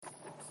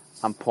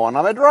I'm pulling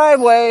on my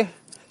driveway.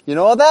 You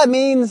know what that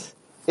means?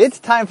 It's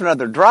time for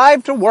another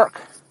drive to work.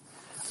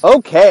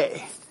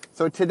 Okay,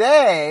 so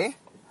today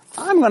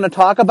I'm going to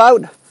talk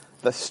about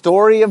the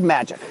story of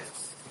magic.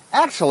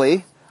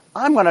 Actually,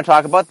 I'm going to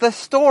talk about the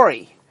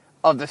story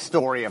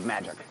of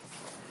magic.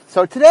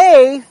 So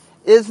today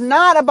is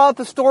not about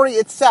the story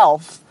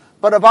itself,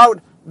 but about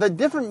the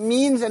different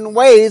means and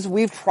ways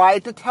we've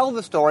tried to tell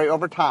the story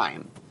over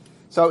time.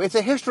 So it's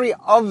a history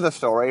of the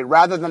story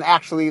rather than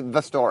actually the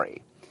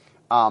story.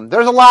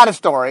 There's a lot of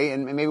story,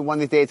 and maybe one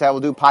of these days I will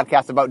do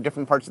podcasts about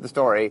different parts of the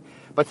story.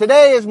 But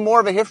today is more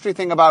of a history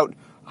thing about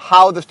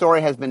how the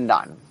story has been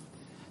done.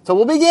 So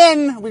we'll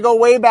begin. We go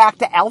way back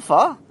to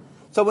Alpha.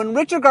 So when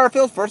Richard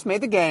Garfield first made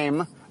the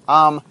game,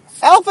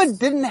 Alpha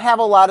didn't have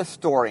a lot of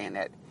story in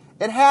it.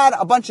 It had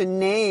a bunch of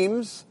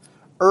names.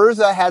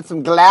 Urza had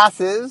some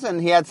glasses, and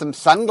he had some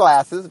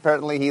sunglasses.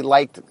 Apparently he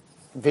liked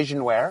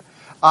vision wear.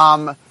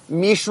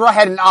 Mishra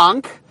had an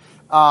Ankh.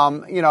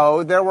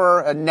 There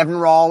were,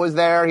 Nevinral was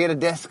there, he had a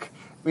disc.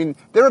 I mean,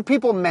 there were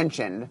people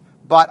mentioned,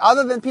 but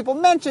other than people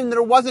mentioned,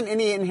 there wasn't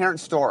any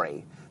inherent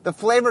story. The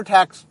flavor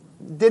text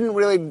didn't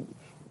really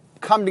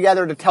come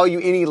together to tell you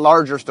any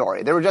larger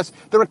story. There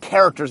were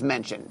characters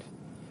mentioned.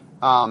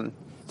 So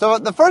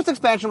the first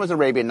expansion was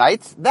Arabian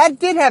Nights. That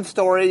did have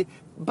story,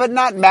 but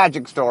not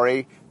magic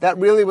story. That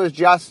really was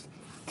just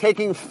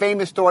taking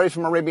famous stories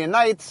from Arabian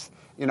Nights,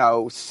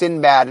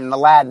 Sinbad and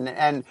Aladdin,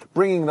 and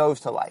bringing those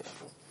to life.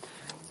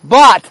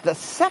 But the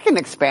second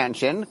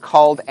expansion,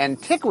 called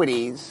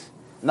Antiquities,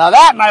 now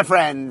that, my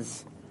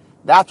friends,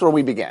 that's where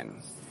we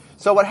begin.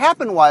 So what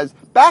happened was,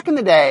 back in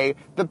the day,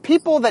 the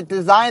people that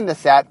designed the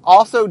set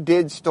also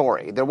did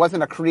story. There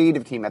wasn't a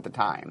creative team at the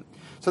time.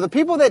 So the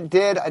people that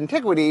did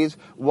Antiquities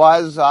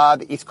was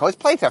the East Coast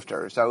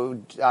Playtesters.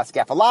 So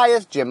Scaff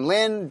Elias, Jim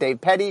Lynn,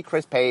 Dave Petty,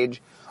 Chris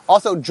Page.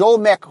 Also Joel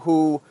Mick,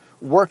 who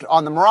worked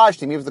on the Mirage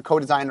team. He was the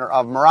co-designer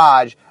of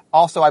Mirage.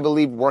 Also, I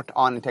believe, worked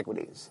on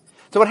Antiquities.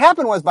 So what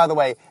happened was, by the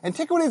way,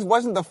 Antiquities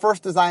wasn't the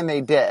first design they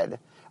did.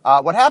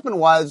 What happened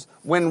was,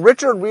 when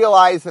Richard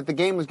realized that the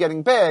game was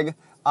getting big,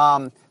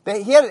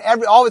 he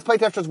had all his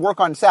playtesters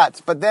work on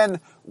sets, but then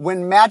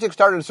when Magic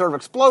started sort of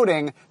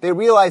exploding, they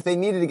realized they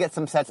needed to get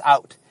some sets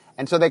out.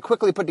 And so they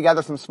quickly put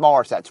together some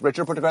smaller sets.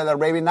 Richard put together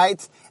Arabian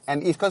Nights,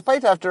 and East Coast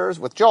Playtesters,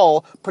 with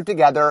Joel, put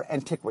together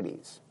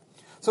Antiquities.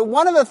 So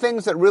one of the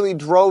things that really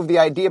drove the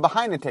idea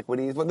behind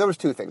Antiquities, well, there was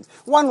two things.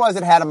 One was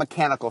it had a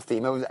mechanical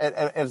theme. It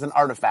was an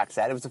artifact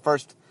set. It was the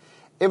first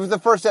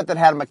set that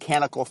had a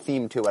mechanical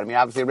theme to it. I mean,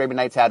 obviously Arabian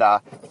Nights had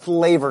a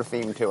flavor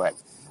theme to it.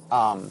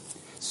 And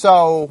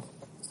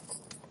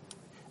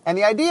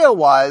the idea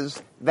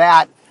was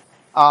that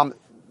the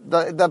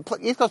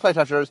East Coast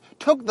Playtesters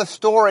took the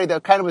story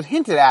that kind of was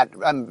hinted at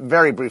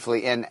very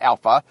briefly in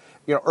Alpha,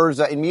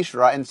 Urza and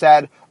Mishra, and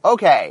said,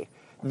 okay,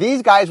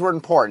 these guys were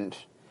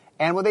important.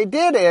 And what they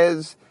did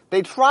is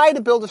they tried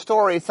to build a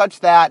story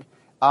such that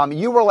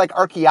you were like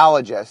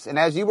archaeologists, and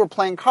as you were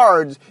playing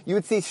cards, you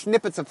would see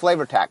snippets of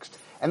flavor text.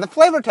 And the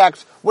flavor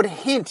text would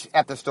hint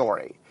at the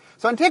story.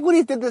 So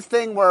Antiquities did this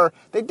thing where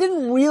they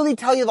didn't really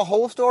tell you the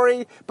whole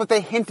story, but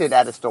they hinted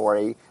at a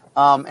story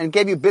and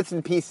gave you bits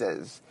and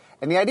pieces.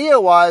 And the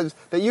idea was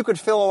that you could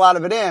fill a lot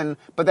of it in,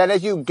 but that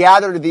as you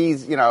gathered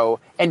these,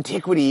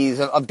 antiquities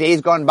of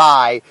days gone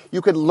by,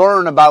 you could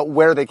learn about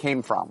where they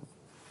came from.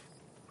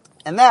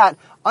 And that,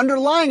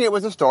 underlying it,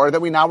 was a story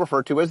that we now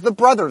refer to as the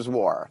Brothers'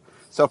 War.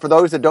 So for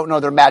those that don't know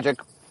their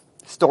Magic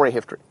story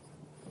history,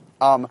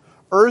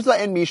 Urza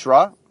and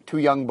Mishra, two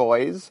young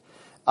boys,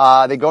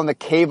 they go in the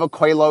cave of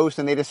Koilos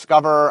and they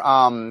discover,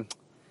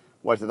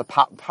 the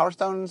Power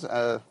Stones?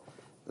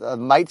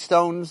 Might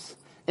Stones?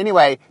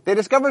 Anyway, they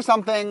discover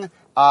something,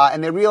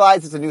 and they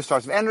realize it's a new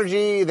source of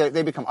energy.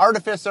 They become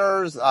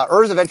artificers.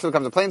 Urza eventually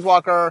becomes a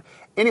planeswalker.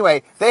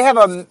 Anyway, they have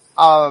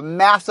a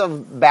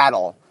massive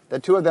battle. The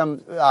two of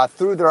them,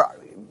 through their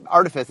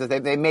artifices,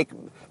 they make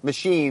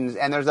machines,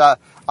 and there's a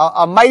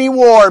mighty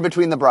war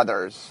between the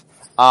brothers.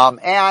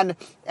 And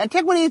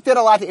Antiquities did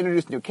a lot to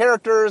introduce new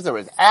characters. There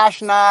was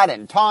Ashnod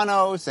and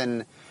Tawnos,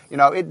 and,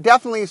 it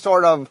definitely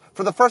sort of,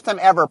 for the first time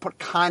ever, put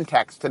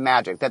context to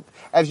Magic. That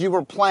as you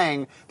were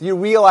playing, you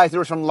realized there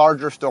was some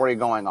larger story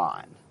going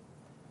on.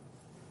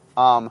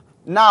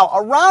 Now,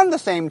 around the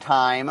same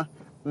time,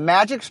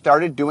 Magic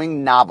started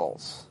doing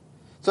novels.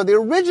 So the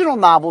original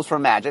novels for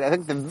Magic, I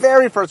think the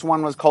very first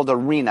one was called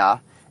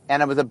Arena,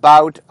 and it was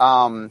about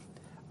a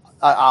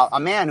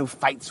man who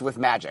fights with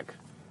magic.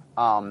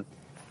 After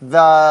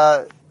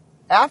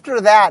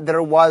that,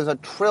 there was a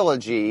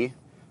trilogy.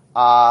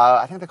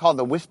 I think they called it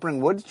the Whispering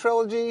Woods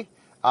trilogy.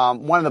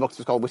 One of the books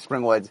was called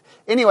Whispering Woods.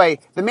 Anyway,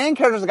 the main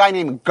character is a guy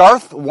named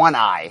Garth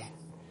One-Eye.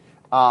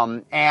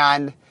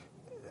 And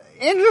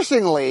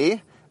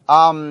interestingly,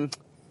 Garth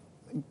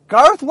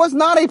was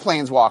not a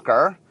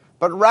planeswalker,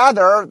 but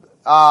rather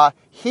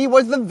he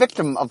was the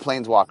victim of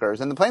planeswalkers,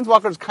 and the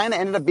planeswalkers kind of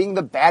ended up being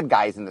the bad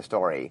guys in the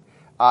story.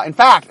 In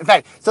fact,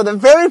 so the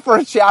very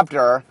first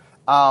chapter,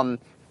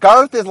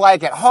 Garth is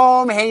like at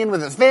home hanging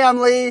with his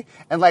family,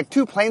 and like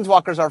two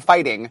planeswalkers are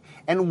fighting,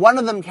 and one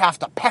of them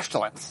casts a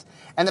pestilence.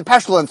 and the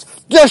pestilence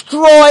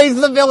destroys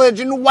the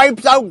village and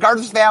wipes out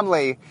Garth's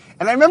family.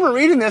 And I remember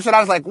reading this, and I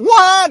was like,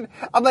 what?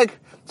 I'm like,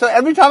 so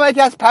every time I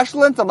cast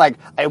pestilence, I'm like,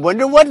 I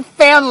wonder what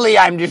family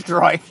I'm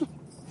destroying.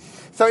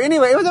 So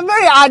anyway, it was a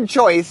very odd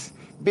choice,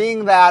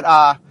 being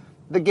that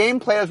the game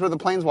players were the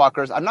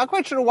Planeswalkers. I'm not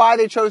quite sure why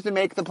they chose to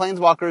make the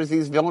Planeswalkers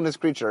these villainous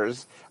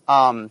creatures.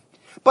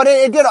 But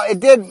it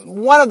did,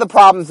 one of the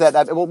problems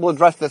that we'll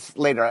address this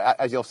later,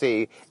 as you'll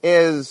see,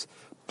 is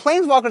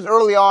Planeswalkers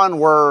early on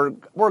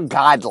were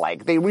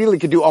godlike. They really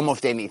could do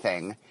almost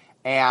anything.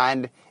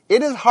 And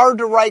it is hard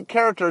to write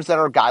characters that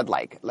are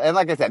godlike. And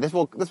like I said, this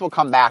will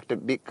come back to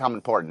become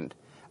important.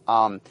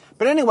 But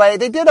anyway,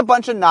 they did a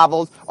bunch of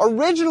novels.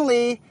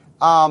 Originally,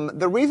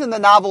 the reason the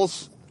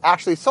novels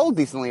actually sold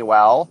decently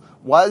well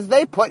was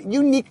they put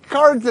unique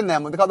cards in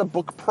them, what they call the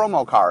book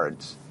promo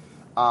cards.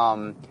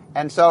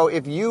 And so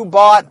if you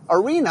bought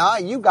Arena,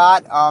 you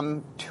got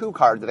 2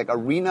 cards, like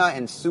Arena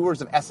and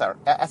Sewers of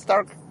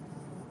Estark.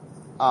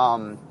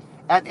 And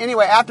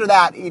anyway, after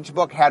that, each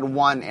book had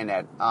 1 in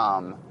it.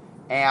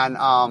 And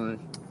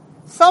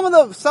some of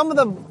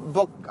the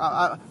book,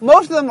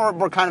 most of them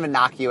were kind of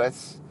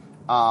innocuous.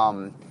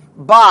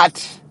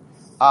 But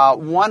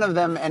one of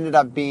them ended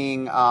up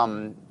being,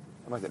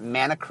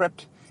 Mana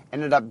Crypt,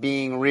 ended up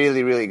being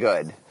really, really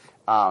good.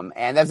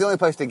 And that's the only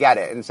place to get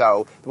it. And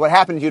so what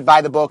happened is you'd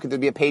buy the book,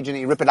 there'd be a page in it,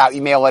 you rip it out,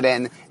 you mail it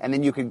in, and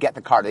then you could get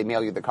the card. They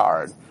mail you the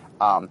card.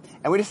 And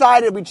we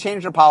decided we'd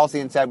change our policy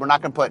and said we're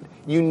not going to put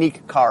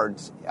unique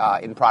cards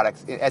in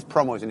products as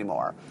promos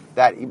anymore.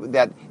 That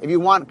if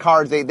you want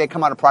cards, they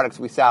come out of products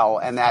we sell,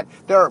 and that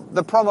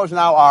the promos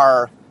now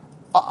are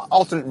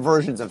alternate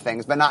versions of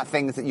things, but not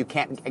things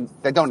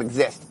that don't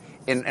exist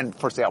in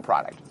for sale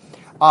product.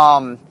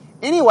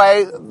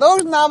 Anyway,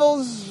 those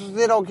novels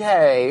did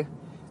okay.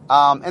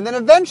 And then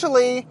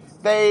eventually,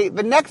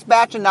 the next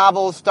batch of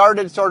novels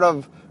started sort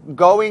of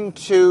going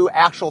to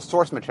actual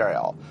source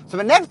material. So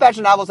the next batch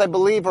of novels, I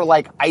believe, are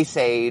like Ice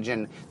Age,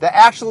 and they're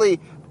actually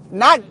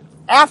not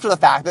after the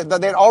fact that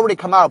they'd already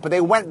come out, but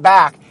they went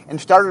back and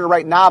started to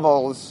write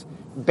novels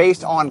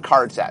based on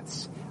card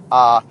sets.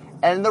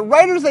 And the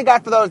writers they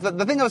got for those,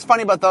 the thing that was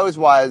funny about those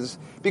was,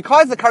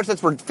 because the card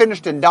sets were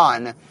finished and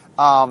done,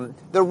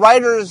 the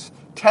writers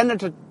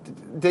tended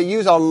to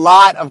use a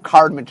lot of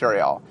card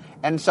material.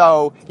 And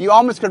so you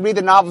almost could read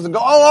the novels and go,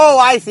 oh,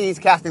 I see, he's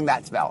casting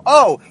that spell.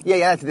 Oh, yeah,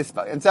 that's this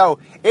spell. And so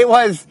it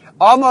was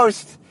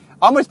almost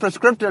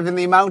prescriptive in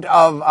the amount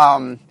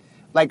of,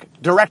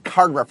 direct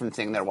card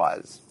referencing there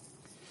was.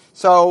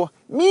 So,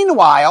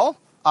 meanwhile,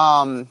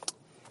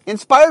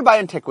 inspired by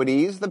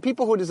Antiquities, the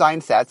people who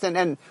designed sets,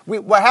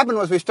 what happened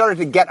was we started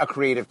to get a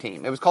creative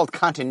team. It was called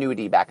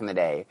Continuity back in the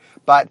day.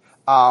 But,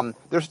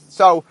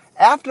 so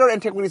after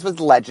Antiquities was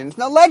Legends.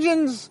 Now,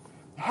 Legends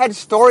had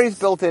stories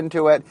built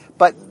into it,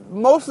 but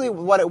mostly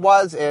what it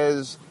was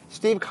is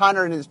Steve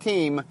Connor and his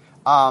team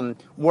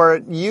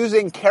were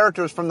using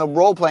characters from the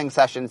role-playing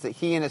sessions that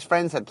he and his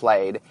friends had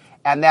played,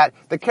 and that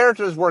the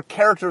characters were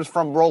characters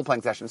from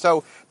role-playing sessions.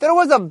 So there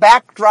was a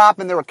backdrop,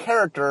 and there were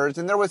characters,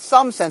 and there was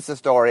some sense of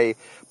story,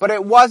 but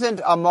it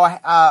wasn't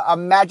a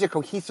magic,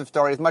 cohesive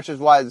story as much as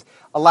was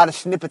a lot of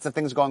snippets of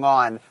things going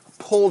on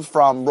pulled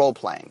from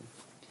role-playing.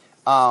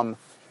 Then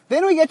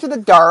we get to the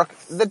Dark.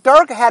 The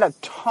Dark had a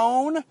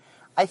tone.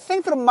 I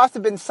think there must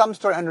have been some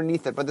story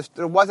underneath it, but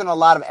there wasn't a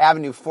lot of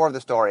avenue for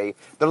the story.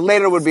 There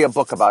later would be a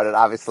book about it,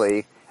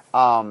 obviously.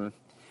 And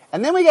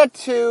then we get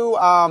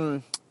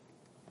to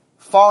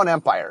Fallen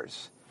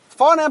Empires.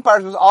 Fallen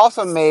Empires was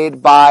also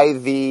made by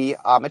the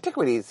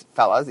Antiquities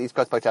fellas, East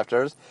Coast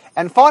Playtesters,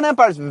 and Fallen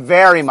Empires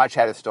very much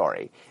had a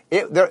story.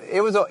 It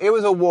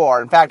was a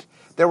war. In fact,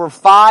 there were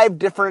 5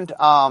 different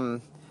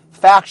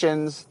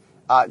factions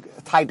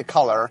tied to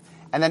color.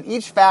 And then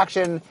each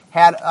faction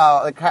had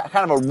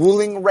kind of a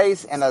ruling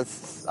race and a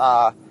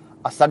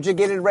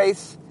subjugated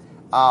race.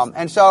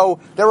 And so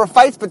there were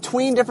fights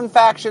between different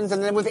factions,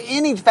 and then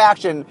within each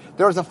faction,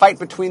 there was a fight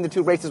between the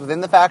 2 races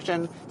within the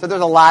faction. So there's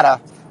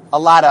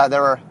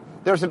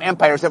there were some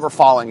empires that were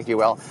falling, if you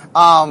will.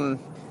 And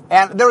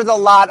there was a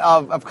lot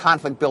of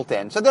conflict built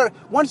in. So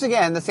once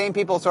again, the same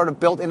people sort of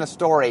built in a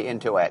story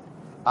into it.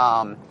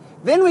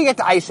 Then we get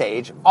to Ice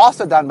Age,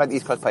 also done by the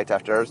East Coast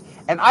Playtesters.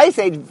 And Ice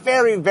Age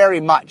very, very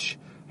much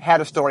had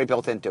a story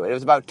built into it. It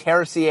was about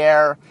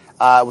Terracier,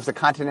 was a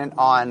continent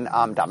on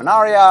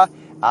Dominaria.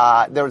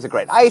 There was a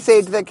great Ice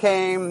Age that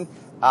came.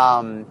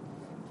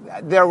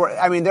 There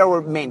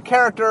were main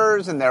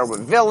characters, and there were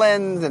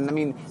villains,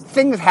 and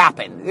things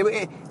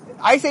happened.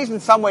 Ice Age in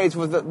some ways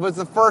was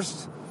the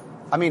first.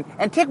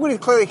 Antiquities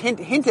clearly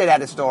hinted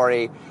at a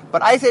story,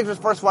 but Ice Age was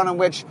the first one in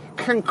which,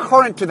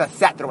 concurrent to the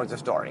set, there was a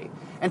story.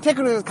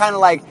 Antiquities was kind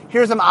of like,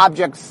 here's some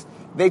objects,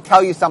 they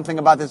tell you something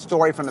about this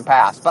story from the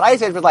past. But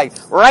Ice Age was like,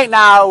 right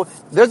now,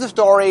 there's a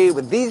story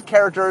with these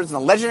characters, and the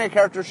legendary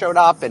characters showed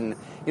up, and,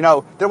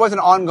 there was an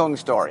ongoing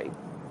story.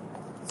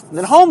 And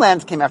then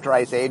Homelands came after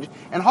Ice Age,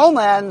 and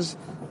Homelands,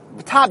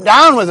 top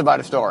down, was about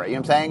a story, you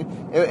know what I'm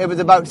saying? It was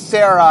about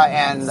Sarah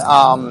and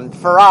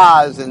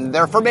Faraz, and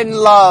their forbidden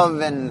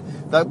love, and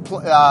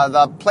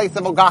the place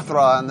of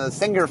Ogothra and the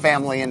Singer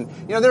family, and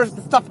there's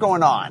stuff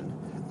going on.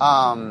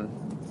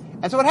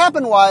 And so what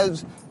happened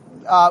was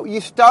we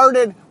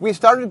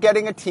started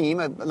getting a team.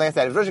 Like I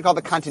said, it was originally called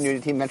the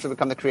continuity team, eventually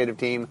become the creative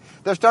team.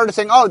 They started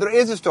saying, oh, there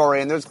is a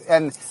story,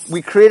 and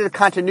we created a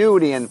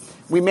continuity, and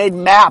we made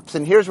maps,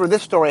 and here's where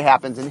this story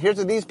happens, and here's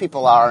where these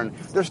people are, and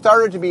there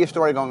started to be a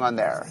story going on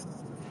there.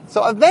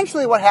 So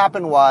eventually what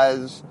happened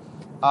was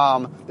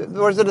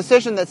there was a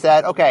decision that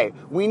said, okay,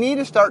 we need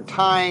to start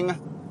tying...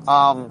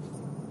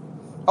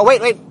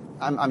 wait,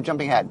 I'm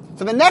jumping ahead.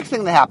 So the next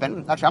thing that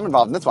happened, actually I'm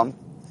involved in this one,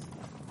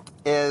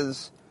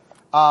 is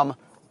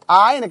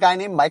I and a guy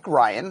named Mike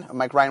Ryan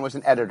was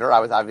an editor, I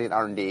was obviously an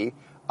R&D,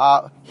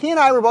 he and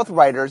I were both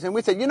writers, and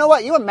we said, you know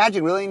what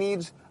Magic really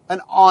needs?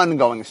 An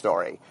ongoing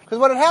story. Because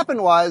what had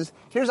happened was,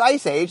 here's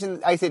Ice Age,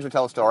 and Ice Age would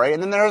tell a story,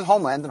 and then there's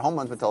Homelands, and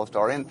Homelands would tell a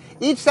story, and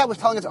each set was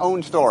telling its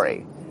own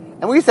story.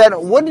 And we said,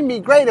 wouldn't it be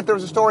great if there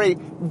was a story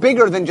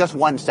bigger than just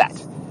one set?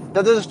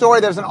 That there's a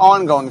story, there's an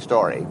ongoing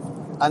story.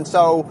 And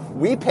so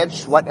we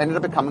pitched what ended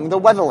up becoming the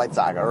Weatherlight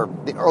Saga, or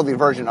the early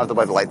version of the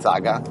Weatherlight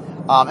Saga.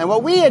 And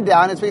what we had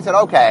done is we said,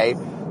 okay,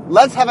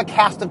 let's have a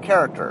cast of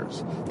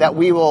characters that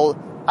we will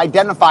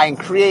identify and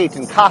create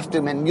and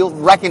costume, and you'll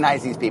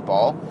recognize these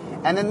people.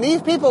 And then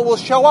these people will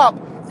show up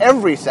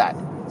every set.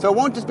 So it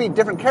won't just be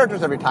different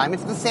characters every time,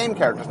 it's the same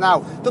characters. Now,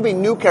 there'll be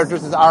new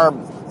characters as our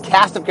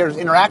cast of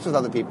characters interacts with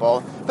other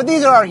people, but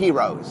these are our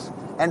heroes.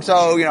 And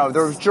so,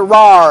 there's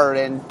Gerard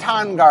and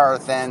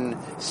Tangarth and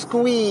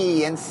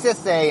Squee and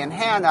Sisay and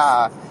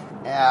Hannah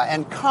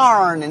and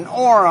Karn and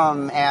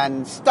Orim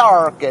and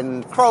Stark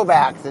and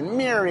Krovax and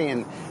Miri,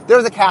 and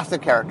there's a cast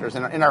of characters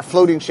in our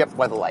floating ship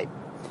Weatherlight.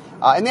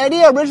 And the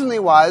idea originally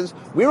was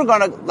we were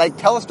going to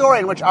tell a story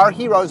in which our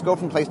heroes go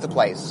from place to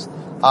place.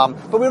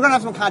 But we were going to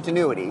have some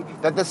continuity,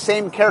 that the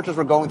same characters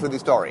were going through these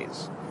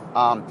stories.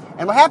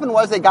 And what happened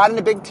was they got in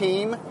a big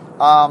team,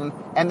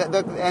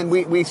 and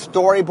we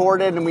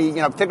storyboarded, and we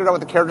figured out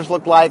what the characters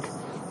looked like.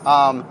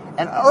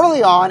 And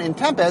early on in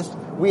Tempest,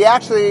 we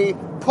actually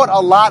put a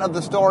lot of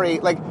the story,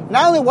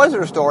 not only was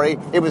there a story,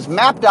 it was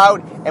mapped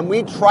out, and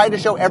we tried to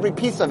show every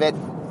piece of it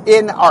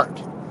in art.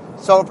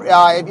 So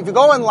if you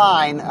go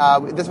online,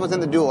 this was in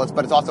the Duelist,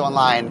 but it's also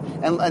online,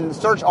 and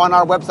search on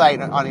our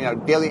website on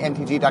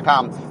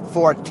dailymtg.com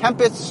for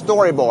Tempest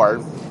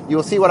Storyboard, you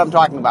will see what I'm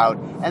talking about.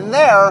 And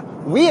there,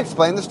 we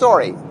explain the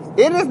story.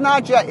 It is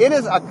not just,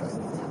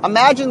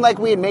 imagine like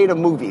we had made a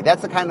movie.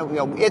 That's the kind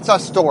of, it's a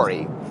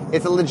story.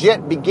 It's a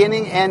legit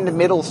beginning, end,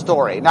 middle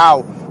story. Now,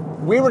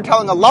 we were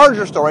telling a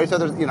larger story, so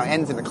there's,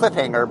 ends in a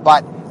cliffhanger,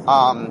 but,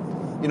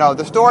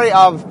 the story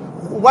of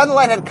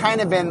Weatherlight had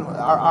kind of been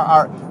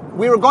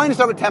we were going to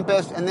start with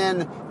Tempest, and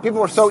then people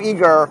were so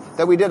eager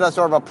that we did a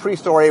sort of a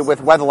pre-story with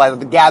Weatherlight,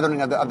 of the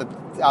gathering of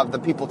the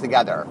people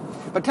together.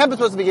 But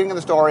Tempest was the beginning of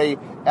the story,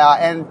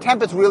 and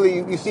Tempest really,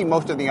 you see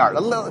most of the art.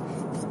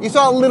 You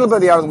saw a little bit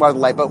of the art in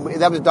Weatherlight, but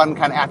that was done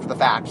kind of after the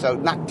fact, so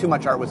not too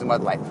much art was in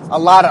Weatherlight. A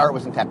lot of art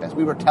was in Tempest.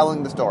 We were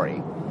telling the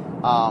story.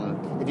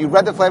 If you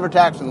read the flavor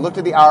text and looked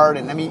at the art,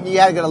 and you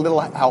had to get a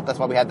little help, that's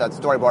why we had that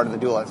storyboard in the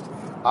Duelist.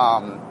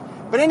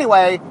 But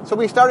anyway, so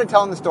we started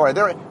telling the story.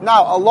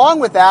 Now, along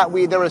with that,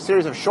 there was a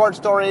series of short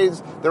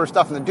stories. There was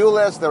stuff in the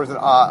Duelist. There was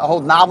a whole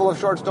novel of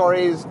short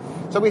stories.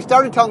 So we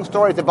started telling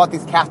stories about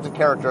these cast of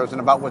characters and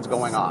about what's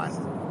going on.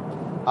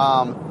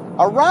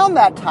 Around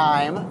that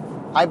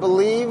time, I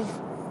believe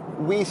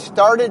we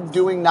started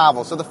doing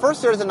novels. So the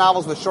first series of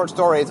novels was short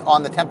stories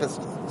on the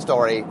Tempest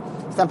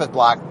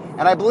block.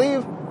 And I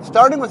believe,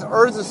 starting with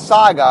Urza's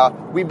Saga,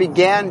 we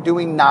began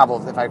doing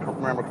novels, if I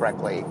remember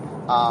correctly.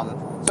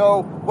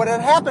 So what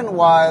had happened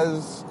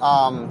was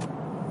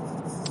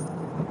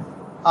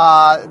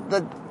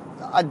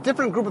a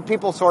different group of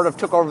people sort of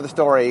took over the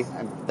story,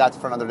 and that's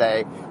for another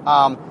day.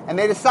 And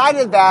they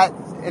decided that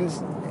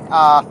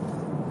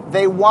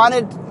they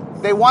wanted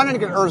to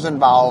get Urza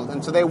involved,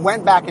 and so they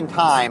went back in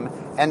time.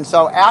 And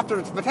so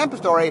after the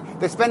Tempest story,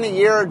 they spent a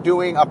year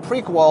doing a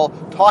prequel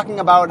talking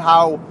about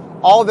how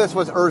all this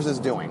was Urza's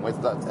doing,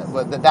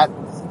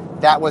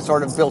 that was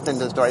sort of built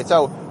into the story.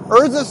 So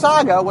Urza's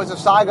Saga was a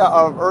saga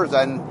of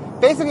Urza, and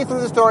basically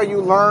through the story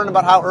you learn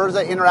about how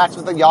Urza interacts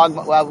with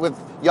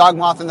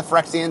Yawgmoth and the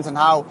Phyrexians, and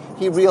how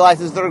he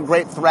realizes they're a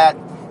great threat.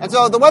 And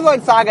so the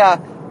Weatherlight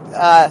Saga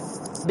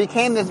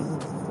became this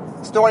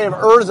story of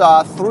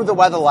Urza through the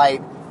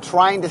Weatherlight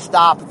trying to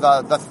stop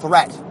the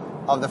threat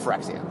of the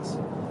Phyrexians.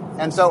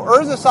 And so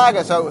Urza's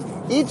Saga, so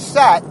each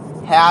set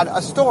had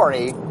a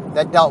story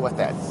that dealt with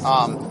it.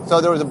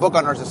 So there was a book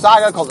on Urza's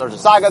Saga called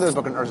Urza's Saga. There's a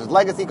book on Urza's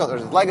Legacy called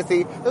Urza's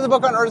Legacy. There's a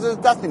book on Urza's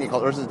Destiny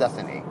called Urza's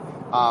Destiny.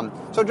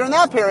 So during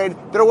that period,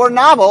 there were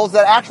novels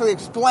that actually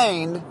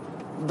explained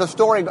the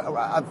story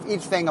of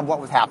each thing of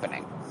what was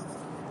happening.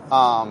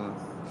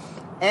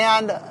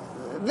 And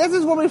this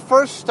is when we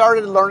first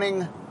started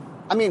learning.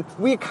 I mean,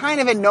 we kind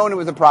of had known it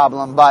was a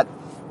problem, but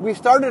we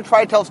started to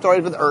try to tell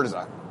stories with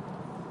Urza.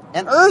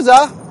 And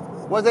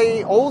Urza was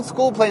an old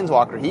school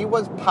planeswalker. He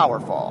was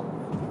powerful.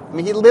 I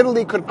mean, he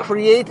literally could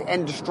create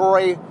and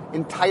destroy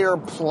entire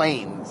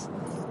planes.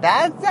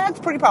 That's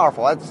pretty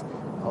powerful.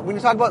 when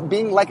you talk about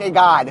being like a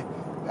god,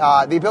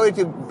 the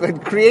ability to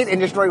create and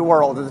destroy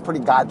worlds is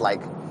pretty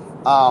godlike.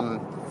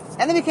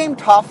 And they became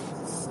tough.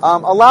 A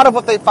lot of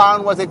what they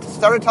found was they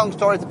started telling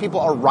stories to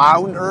people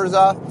around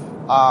Urza.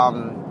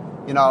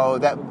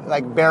 That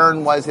like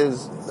Baron was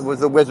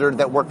the wizard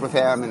that worked with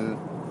him,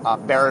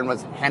 and Baron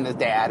was Henna's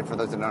dad, for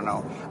those that don't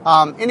know.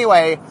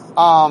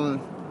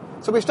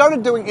 So we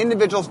started doing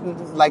individual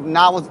like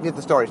novels to get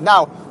the stories.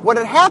 Now, what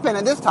had happened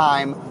at this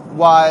time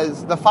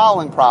was the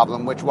following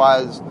problem, which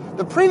was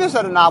the previous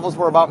set of novels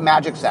were about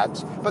magic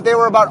sets, but they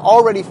were about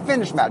already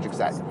finished magic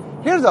sets.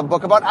 Here's a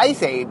book about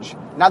Ice Age,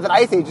 now that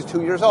Ice Age is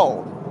 2 years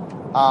old.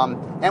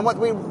 And what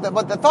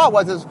the thought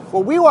was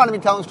we want to be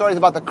telling stories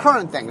about the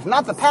current things,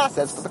 not the past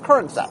sets, but the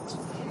current sets.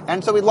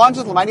 And so we launched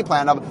this mighty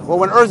plan of,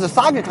 when Urza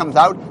Saga comes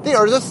out, the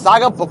Urza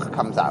Saga book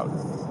comes out.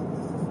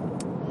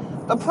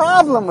 The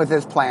problem with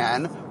this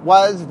plan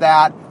was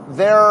that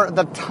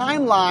the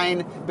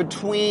timeline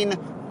between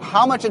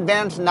how much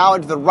advanced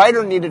knowledge the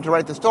writer needed to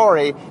write the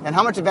story and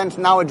how much advanced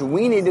knowledge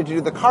we needed to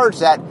do the card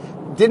set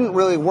didn't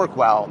really work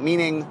well,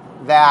 meaning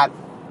that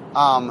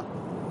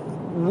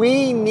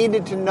we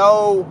needed to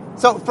know.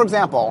 So, for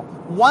example,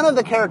 one of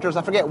the characters,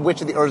 I forget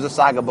which of the Urza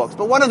Saga books,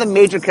 but one of the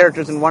major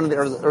characters in one of the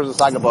Urza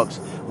Saga books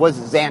was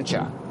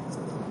Xantia.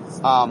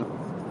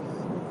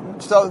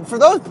 So, for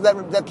those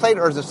that played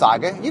Urza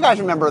Saga, you guys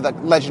remember the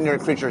legendary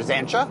creature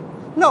Xantia?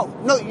 No,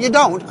 you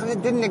don't, because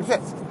it didn't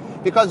exist.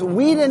 Because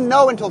we didn't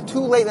know until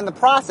too late in the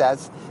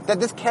process that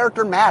this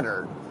character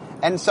mattered.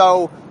 And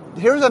so,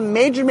 here's a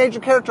major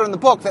character in the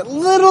book that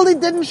literally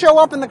didn't show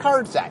up in the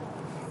card set.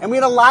 And we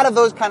had a lot of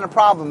those kind of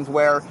problems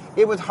where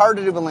it was hard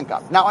to do the link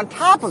up. Now, on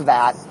top of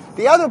that,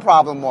 the other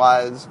problem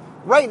was,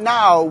 right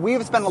now,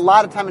 we've spent a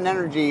lot of time and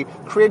energy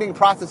creating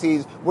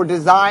processes where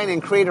design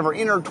and creative are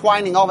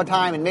intertwining all the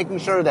time and making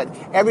sure that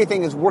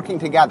everything is working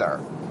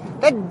together.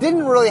 That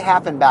didn't really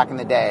happen back in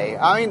the day.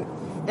 I mean,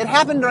 it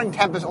happened during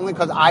Tempest only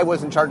because I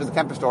was in charge of the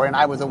Tempest story and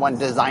I was the one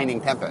designing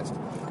Tempest.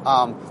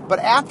 But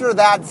after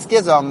that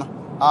schism,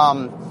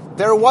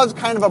 there was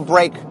kind of a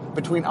break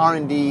between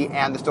R&D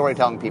and the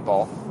storytelling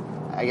people.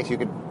 I guess you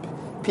could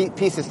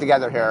piece this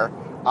together here.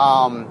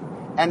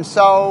 And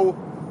so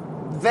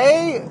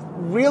they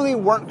really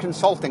weren't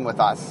consulting with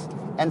us.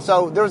 And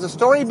so there was a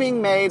story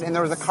being made and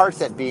there was a card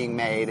set being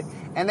made,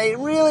 and they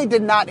really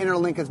did not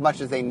interlink as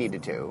much as they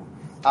needed to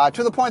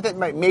the point that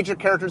major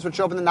characters would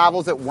show up in the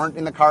novels that weren't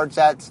in the card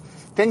sets.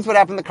 Things would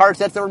happen in the card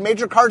sets. There were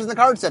major cards in the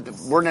card set that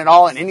weren't at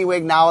all in any way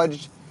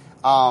acknowledged.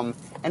 And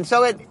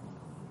so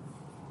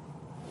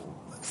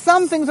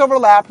some things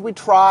overlapped. We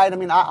tried. I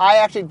mean, I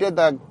actually did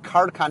the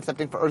card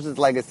concepting for Urza's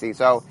Legacy.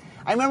 So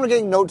I remember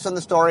getting notes on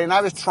the story, and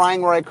I was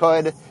trying where I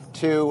could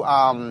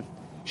to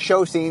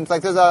show scenes.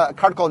 Like there's a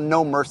card called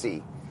No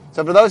Mercy.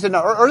 So for those who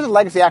know, Urza's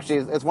Legacy actually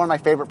is one of my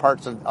favorite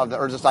parts of the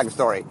Urza Saga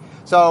story.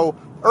 So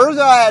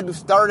Urza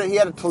he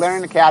had a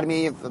Tolarian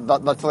Academy, the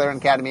Tolarian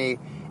Academy,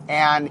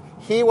 and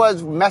he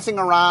was messing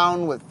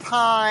around with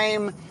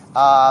time.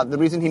 The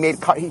reason he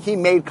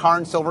made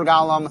Karn Silver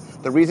Golem.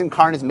 The reason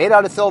Karn is made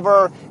out of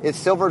silver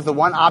is the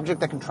one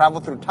object that can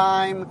travel through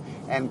time,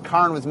 and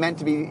Karn was meant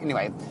to be,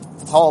 anyway,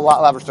 it's a whole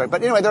elaborate story.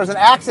 But anyway, there was an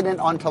accident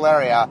on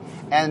Teleria,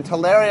 and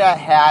Teleria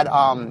had,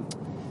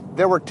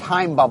 there were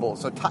time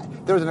bubbles, so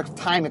there was a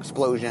time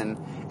explosion,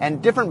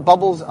 and different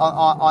bubbles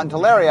on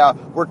Teleria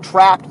were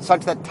trapped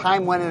such that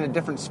time went at a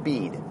different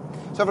speed.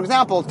 So, for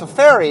example,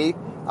 Teferi,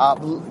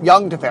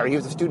 young Teferi, he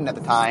was a student at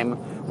the time,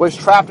 was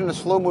trapped in a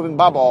slow-moving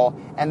bubble,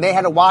 and they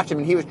had to watch him,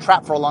 and he was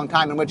trapped for a long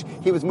time, in which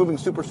he was moving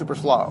super, super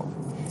slow.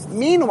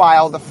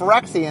 Meanwhile, the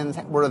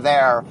Phyrexians were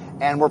there,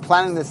 and were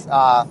planning this,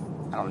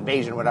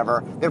 invasion or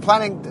whatever. They were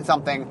planning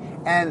something,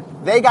 and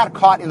they got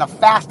caught in a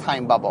fast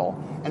time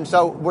bubble. And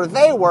so where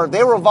they were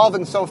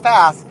evolving so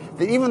fast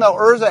that even though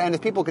Urza and his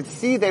people could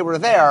see they were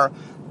there,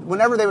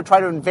 whenever they would try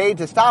to invade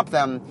to stop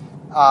them,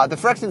 the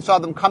Phyrexians saw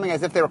them coming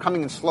as if they were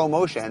coming in slow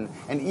motion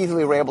and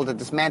easily were able to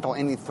dismantle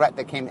any threat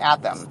that came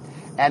at them.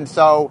 And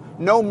so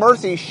No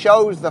Mercy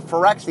shows the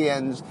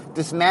Phyrexians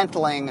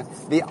dismantling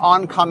the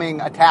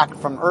oncoming attack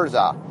from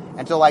Urza.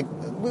 And so,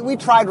 we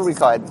tried what we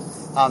could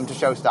to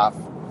show stuff.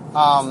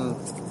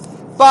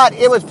 But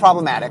it was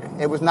problematic.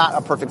 It was not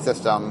a perfect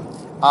system.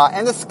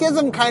 And the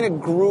schism kind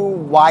of grew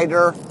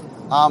wider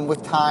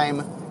with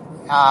time.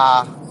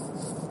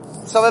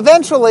 So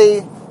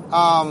eventually,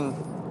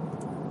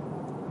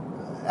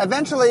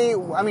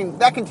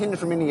 that continued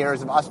for many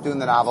years of us doing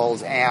the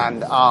novels,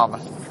 and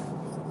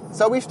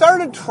so we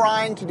started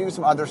trying to do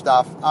some other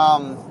stuff.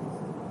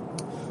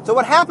 So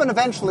what happened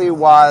eventually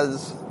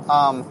was,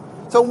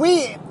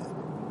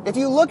 if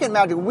you look at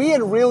Magic, we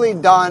had really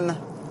done,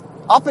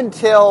 up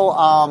until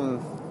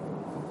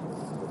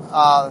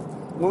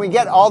when we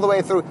get all the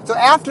way through, so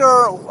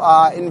after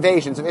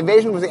Invasion, so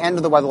Invasion was the end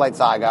of the Weatherlight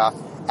Saga.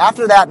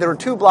 After that, there were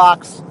 2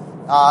 blocks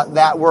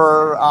that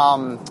were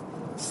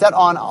set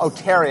on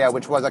Oteria,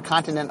 which was a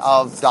continent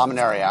of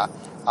Dominaria,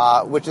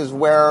 which is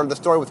where the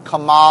story with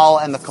Kamal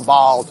and the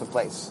Cabal took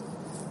place.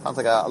 Sounds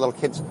like a little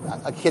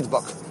kid's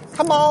book.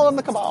 Kamal and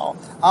the Cabal.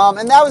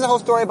 And that was a whole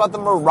story about the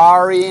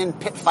Mirari and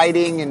pit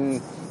fighting,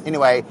 and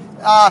anyway,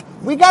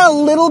 we got a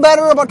little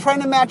better about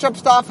trying to match up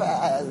stuff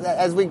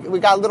as we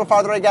got a little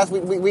farther, I guess.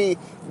 We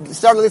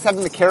started at least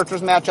having the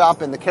characters match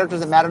up, and the characters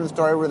that mattered in the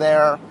story were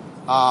there.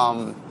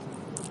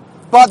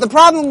 But the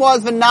problem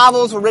was the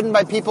novels were written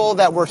by people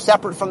that were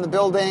separate from the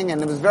building,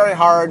 and it was very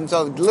hard, and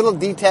so little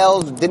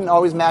details didn't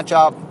always match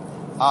up.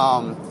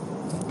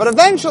 But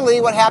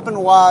eventually what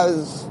happened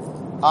was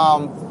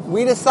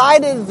we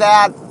decided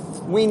that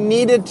we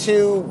needed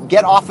to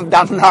get off of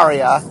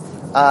Dominaria.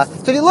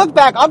 So if you look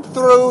back up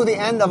through the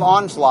end of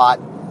Onslaught,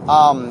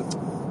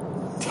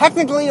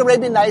 technically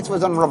Arabian Nights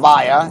was on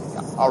Rabiah.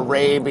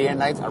 Arabian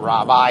Nights,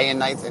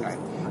 anyway.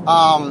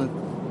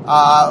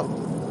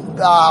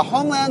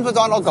 Homelands was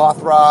on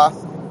Algothra,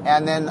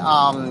 and then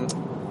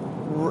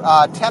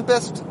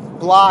Tempest,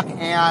 Block,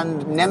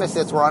 and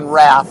Nemesis were on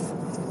Wrath,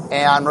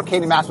 and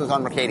Mercadia Mask was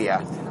on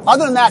Mercadia.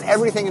 Other than that,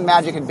 everything in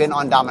Magic had been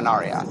on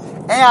Dominaria.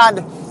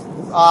 And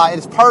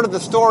as part of the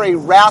story,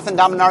 Wrath and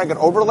Dominaria got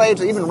overlaid,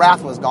 so even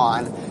Wrath was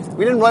gone.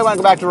 We didn't really want to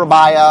go back to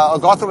Rabiah.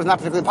 Algothra was not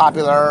particularly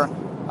popular.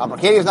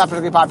 Mercadia was not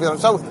particularly popular.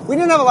 So we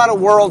didn't have a lot of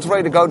worlds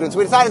ready to go to. So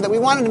we decided that we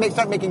wanted to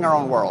start making our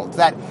own worlds.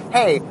 That,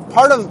 hey,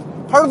 part of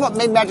what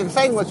made Magic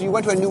exciting was you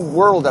went to a new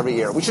world every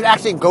year. We should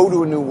actually go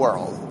to a new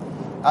world.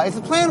 It's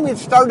a plan we had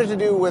started to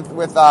do with the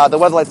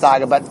Weatherlight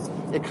Saga, but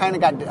it kind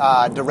of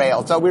got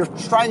derailed. So we were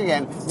trying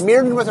again.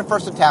 Mirrodin was our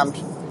first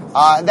attempt.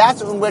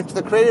 That's in which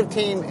the creative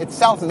team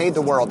itself made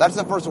the world. That's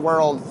the first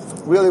world,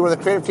 really, where the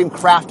creative team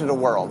crafted a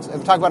world. If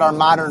we talk about our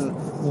modern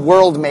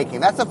world making,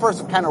 that's the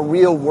first kind of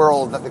real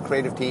world that the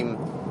creative team.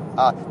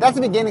 That's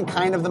the beginning,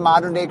 kind of the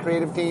modern day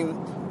creative team.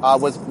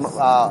 Was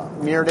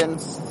Mirrodin,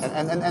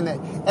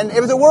 and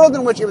it was a world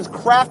in which it was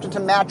crafted to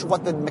match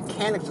what the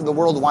mechanics of the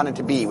world wanted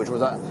to be, which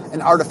was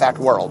an artifact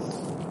world.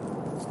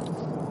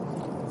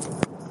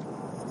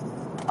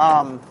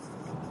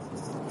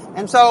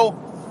 And so,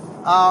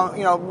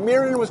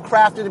 Mirrodin was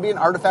crafted to be an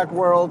artifact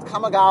world.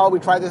 Kamigawa, we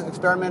tried this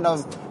experiment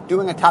of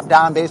doing a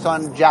top-down based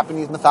on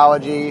Japanese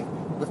mythology,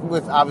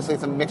 with obviously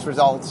some mixed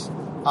results.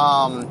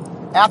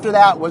 After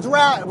that was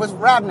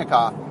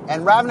Ravnica.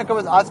 And Ravnica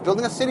was us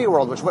building a city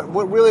world, which went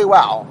really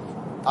well.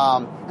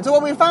 And so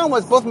what we found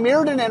was both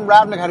Mirrodin and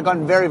Ravnica had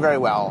gone very, very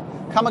well.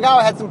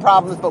 Kamigawa had some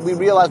problems, but we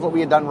realized what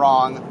we had done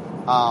wrong.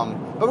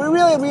 But we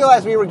really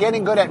realized we were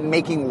getting good at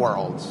making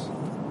worlds.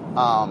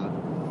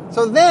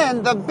 So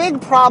then the big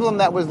problem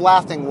that was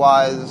lasting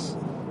was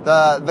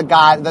the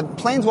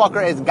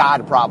Planeswalker as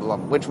God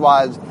problem, which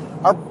was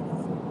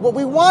what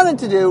we wanted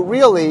to do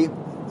really.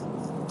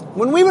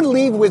 When we would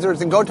leave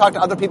Wizards and go talk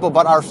to other people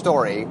about our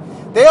story,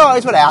 they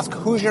always would ask,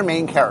 "Who's your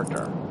main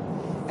character?"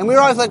 And we were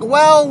always like,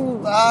 "Well,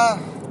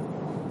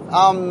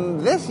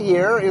 this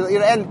year,"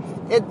 and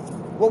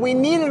what we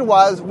needed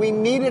was we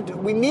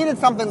needed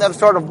something that was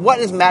sort of what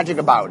is Magic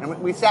about,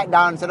 and we sat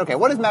down and said, "Okay,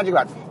 what is Magic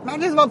about?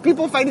 Magic is about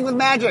people fighting with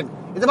magic.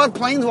 It's about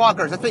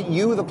Planeswalkers. That's what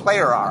you, the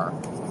player, are.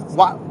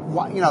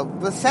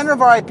 The center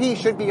of our IP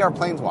should be our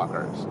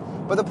Planeswalkers."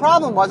 But the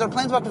problem was our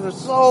Planeswalkers were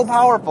so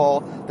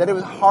powerful that it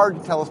was hard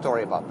to tell a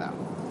story about them.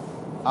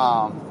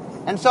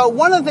 And so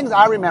one of the things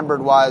I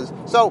remembered was,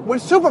 so when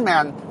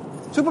Superman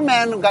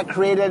got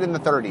created in the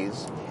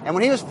 30s, and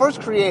when he was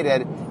first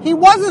created, he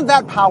wasn't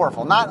that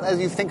powerful, not as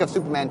you think of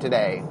Superman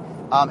today.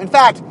 In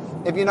fact,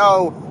 if you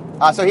know,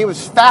 so he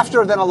was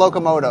faster than a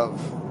locomotive.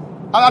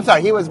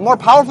 He was more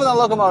powerful than a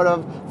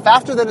locomotive,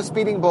 faster than a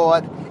speeding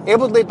bullet,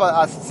 able to leap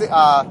a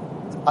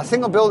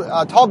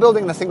tall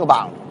building in a single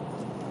bound.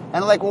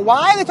 And like, well,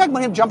 why are they talking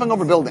about him jumping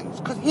over buildings?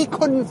 Because he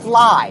couldn't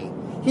fly.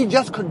 He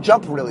just could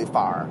jump really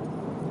far,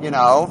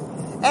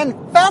 And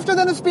faster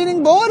than a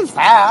speeding bullet is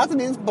fast. I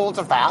mean, bullets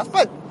are fast,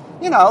 but,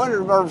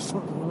 or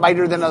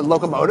lighter than a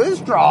locomotive is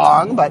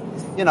strong, but,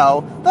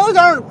 those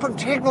aren't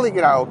particularly,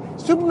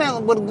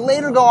 Superman would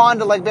later go on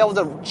to, be able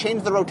to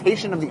change the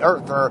rotation of the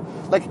Earth, or,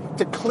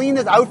 to clean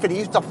his outfit, he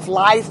used to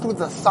fly through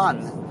the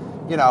sun,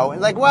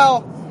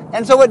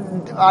 And so what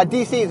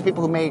DC, the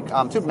people who make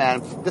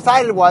Superman,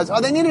 decided was,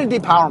 they needed to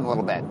depower him a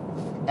little bit.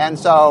 And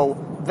so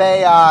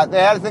they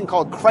had a thing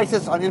called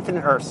Crisis on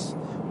Infinite Earths,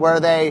 where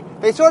they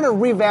sort of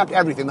revamped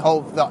everything,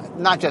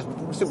 not just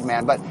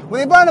Superman, but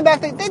when they brought him back,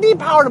 they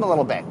depowered him a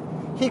little bit.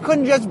 He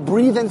couldn't just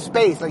breathe in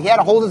space. He had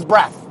to hold his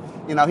breath.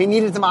 He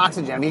needed some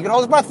oxygen. I mean, he could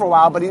hold his breath for a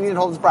while, but he needed to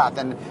hold his breath.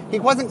 And he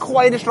wasn't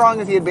quite as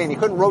strong as he had been. He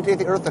couldn't rotate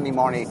the Earth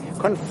anymore, and he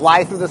couldn't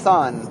fly through the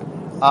sun.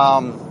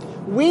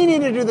 We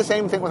needed to do the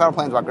same thing with our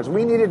Planeswalkers.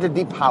 We needed to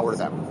depower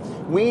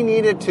them. We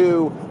needed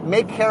to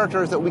make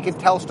characters that we could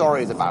tell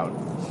stories about.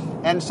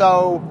 And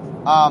so,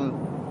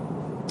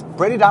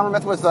 Brady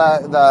Dommermuth was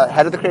the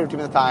head of the creative team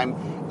at the time.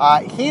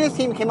 He and his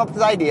team came up with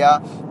this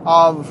idea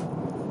of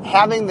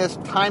having this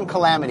time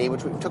calamity,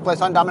 which took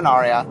place on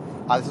Dominaria.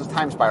 This is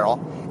Time Spiral.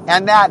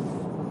 And that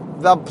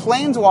the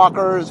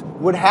Planeswalkers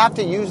would have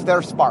to use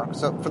their spark.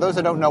 So for those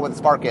that don't know what the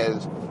spark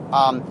is,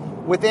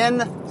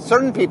 within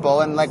certain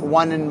people, and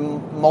one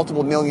in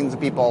multiple millions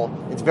of people,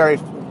 it's very,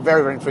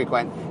 very, very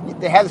frequent,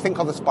 they have this thing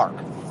called the spark.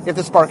 If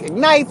the spark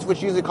ignites,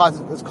 which usually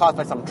is caused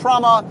by some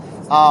trauma,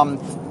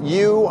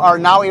 you are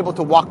now able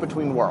to walk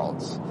between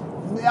worlds.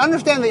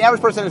 understand the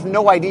average person has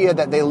no idea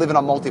that they live in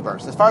a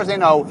multiverse. As far as they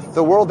know,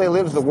 the world they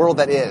live is the world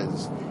that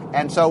is.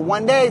 And so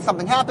one day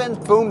something happens,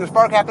 boom, the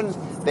spark happens,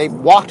 they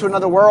walk to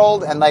another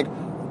world, and like,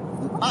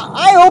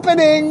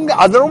 eye-opening,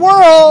 other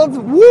worlds,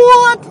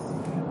 what?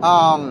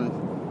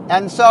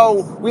 And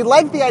so we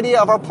liked the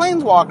idea of our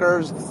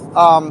planeswalkers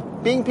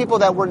being people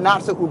that were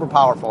not so uber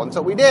powerful. And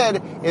so what we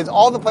did is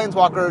all the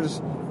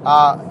planeswalkers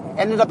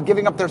ended up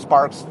giving up their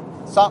sparks,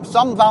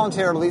 some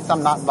voluntarily,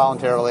 some not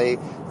voluntarily,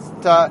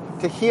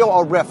 to heal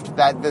a rift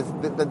that the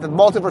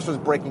multiverse was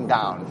breaking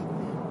down.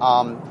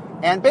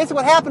 And basically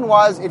what happened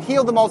was it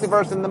healed the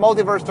multiverse, and the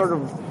multiverse sort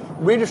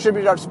of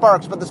redistributed our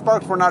sparks, but the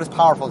sparks were not as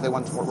powerful as they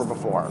once were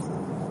before.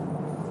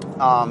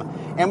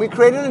 And we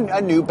created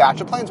a new batch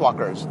of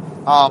planeswalkers.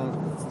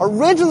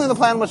 Originally the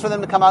plan was for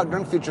them to come out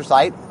during Future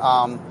Sight,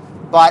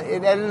 but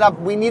it ended up,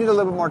 we needed a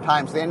little bit more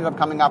time, so they ended up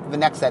coming up the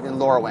next set in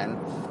Lorwyn,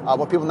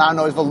 what people now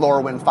know as the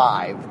Lorwyn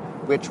 5,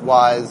 which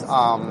was,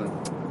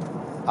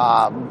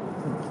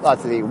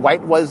 let's see,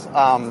 white was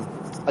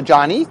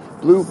Ajani,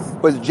 blue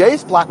was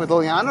Jace, black was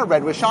Liliana,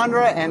 red was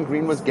Chandra, and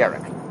green was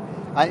Garruk.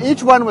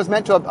 Each one was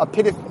meant to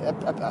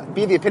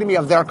be the epitome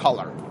of their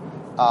color.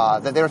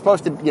 That they were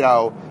supposed to,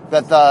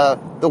 that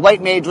the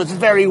white mage was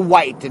very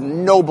white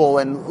and noble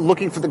and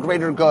looking for the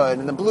greater good,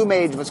 and the blue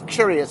mage was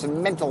curious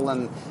and mental,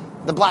 and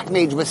the black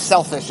mage was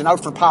selfish and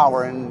out for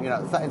power and,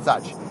 and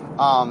such.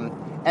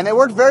 And they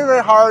worked very,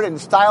 very hard in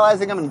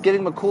stylizing them and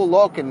giving them a cool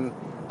look, and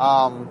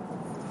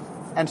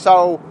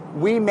so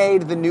we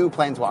made the new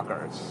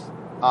planeswalkers.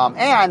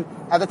 And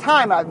at the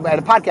time, I had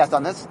a podcast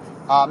on this,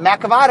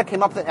 Matt Cavada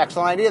came up with an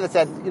excellent idea that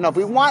said, if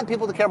we want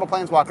people to care about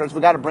planeswalkers,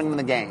 we got to bring them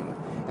in the game.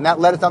 And that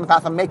led us down the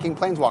path of making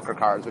planeswalker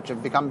cards, which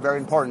have become very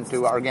important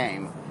to our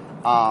game.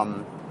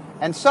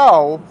 And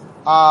so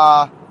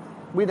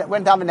we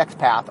went down the next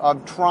path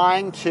of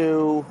trying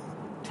to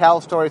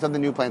tell stories of the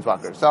new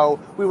planeswalkers. So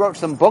we wrote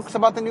some books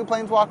about the new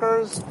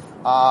planeswalkers,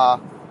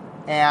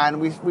 and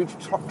we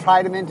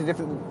tried them into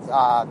different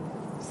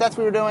sets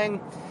we were doing.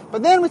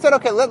 But then we said,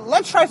 okay,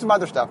 let's try some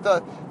other stuff.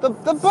 The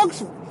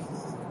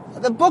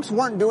books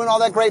weren't doing all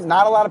that great.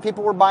 Not a lot of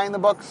people were buying the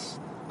books.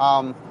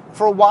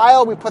 For a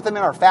while, we put them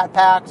in our fat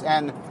packs,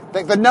 and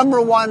the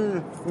number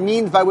one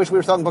means by which we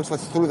were selling books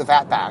was through the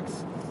fat packs.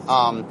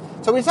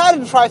 So we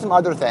decided to try some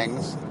other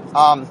things.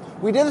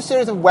 We did a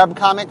series of web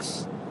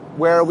comics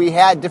where we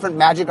had different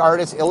Magic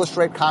artists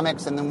illustrate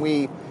comics, and then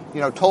we,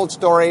 told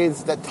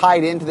stories that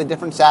tied into the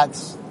different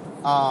sets.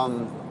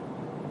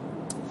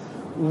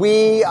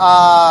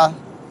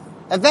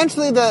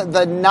 Eventually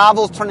the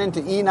novels turned into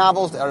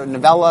e-novels or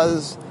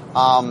novellas.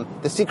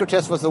 The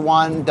Secretist was the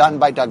one done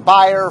by Doug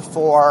Beyer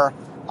for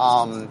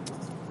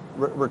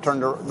Return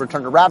to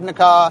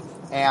Ravnica,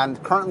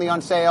 and currently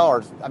on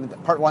sale,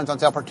 part 1's on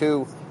sale, part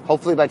 2,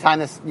 hopefully by the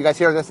time you guys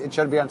hear this, it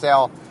should be on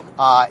sale,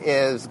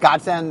 is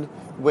Godsend,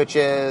 which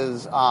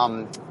is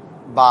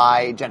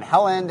by Jen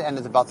Helland, and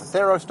is about the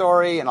Theros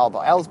story, and all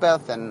about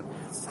Elsbeth and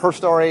her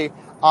story.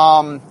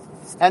 And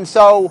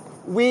so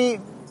we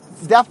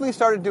definitely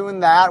started doing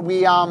that.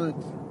 We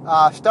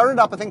started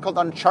up a thing called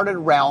Uncharted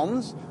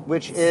Realms,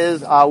 which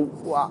is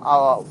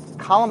a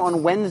column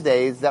on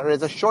Wednesdays that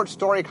is a short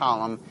story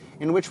column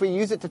in which we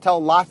use it to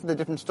tell lots of the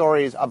different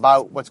stories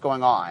about what's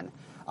going on.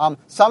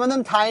 Some of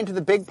them tie into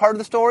the big part of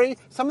the story.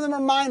 Some of them are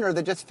minor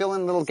that just fill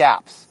in little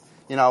gaps.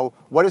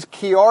 What is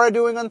Kiora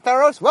doing on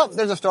Theros? Well,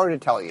 there's a story to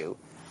tell you.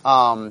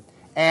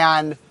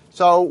 And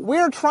so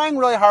we're trying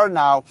really hard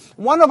now.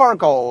 One of our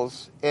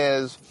goals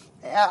is,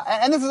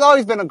 and this has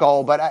always been a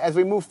goal, but as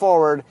we move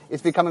forward,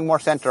 it's becoming more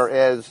center,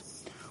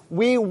 is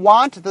we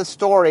want the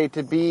story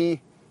to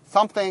be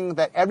something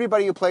that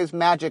everybody who plays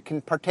Magic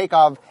can partake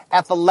of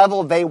at the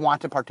level they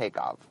want to partake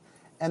of.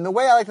 And the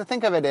way I like to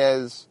think of it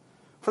is,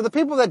 for the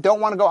people that don't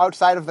want to go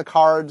outside of the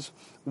cards,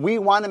 we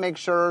want to make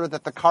sure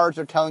that the cards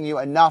are telling you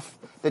enough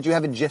that you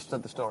have a gist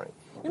of the story.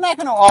 You're not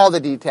going to know all the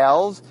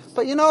details,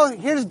 but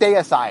here's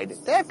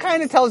Deicide. That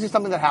kind of tells you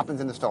something that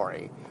happens in the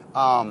story.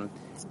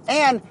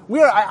 And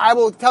I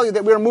will tell you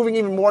that we're moving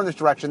even more in this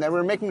direction, that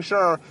we're making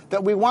sure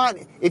that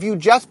if you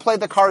just play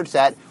the card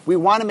set, we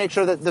want to make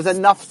sure that there's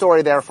enough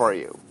story there for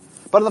you.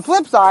 But on the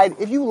flip side,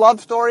 if you love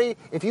story,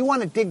 if you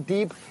want to dig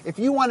deep, if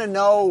you want to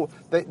know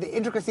the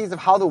intricacies of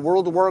how the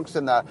world works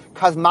and the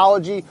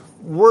cosmology,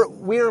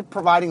 we're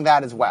providing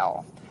that as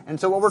well. And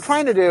so what we're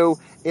trying to do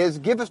is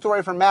give a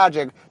story from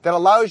Magic that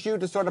allows you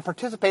to sort of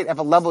participate at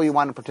the level you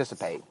want to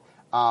participate.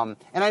 And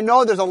I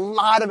know there's a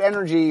lot of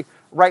energy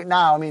right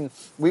now. I mean,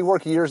 we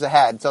work years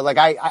ahead, so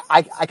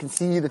I can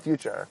see the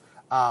future.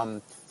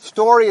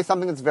 Story is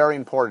something that's very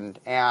important,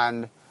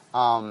 and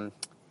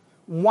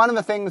one of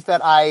the things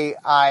that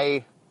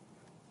I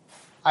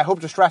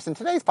hope to stress in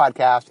today's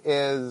podcast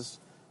is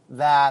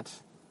that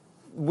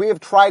we have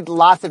tried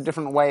lots of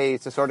different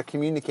ways to sort of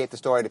communicate the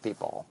story to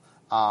people.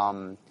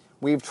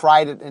 We've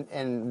tried it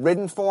in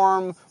written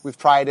form. We've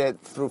tried it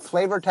through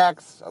flavor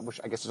text, which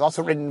I guess is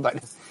also written,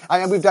 but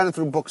we've done it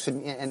through books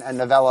and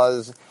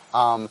novellas.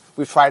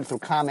 We've tried it through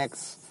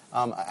comics.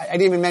 I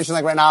didn't even mention,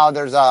 right now,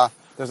 there's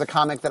There's a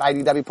comic that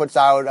IDW puts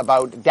out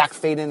about Dak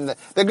Faden,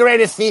 the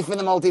greatest thief in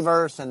the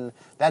multiverse, and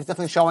that's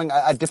definitely showing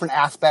a different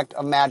aspect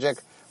of magic.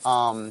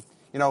 One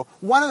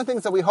of the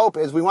things that we hope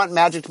is we want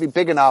magic to be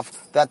big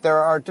enough that there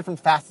are different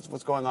facets of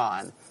what's going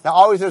on. Now,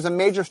 always there's a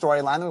major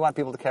storyline that we want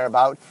people to care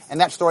about,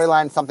 and that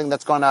storyline is something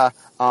that's going to,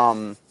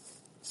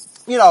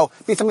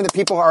 be something that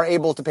people are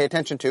able to pay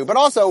attention to. But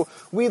also,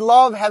 we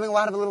love having a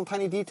lot of little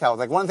tiny details.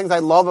 Like, one of the things I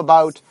love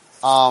about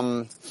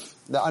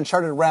the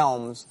Uncharted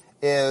Realms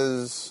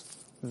is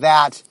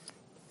that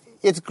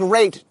it's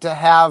great to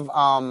have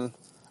a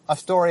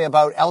story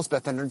about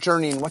Elspeth and her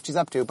journey and what she's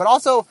up to. But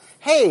also,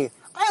 hey,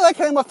 I like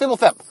hearing about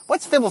Fibblethip.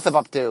 What's Fibblethip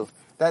up to?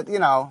 That,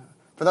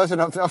 for those who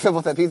don't know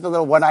Fibblethip, he's the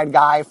little one-eyed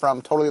guy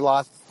from Totally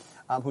Lost,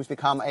 who's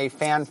become a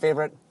fan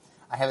favorite.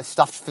 I have a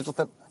stuffed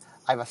Fibblethip.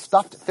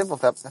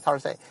 That's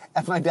hard to say,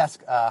 at my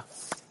desk.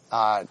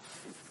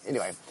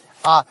 Anyway.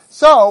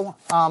 So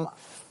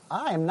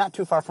I am not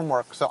too far from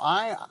work, so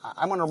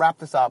I'm going to wrap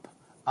this up.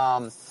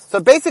 So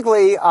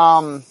basically,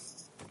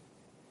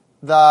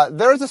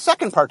 there's a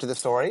second part to the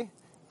story,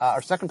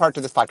 or second part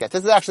to this podcast.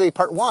 This is actually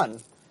part 1.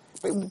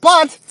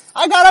 But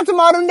I got up to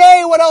modern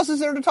day. What else is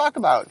there to talk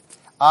about?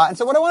 And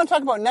so what I want to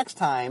talk about next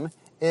time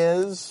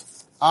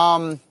is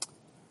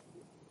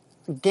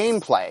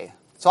gameplay.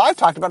 So I've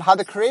talked about how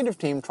the creative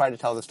team tried to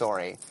tell the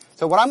story.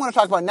 So what I'm going to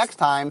talk about next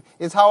time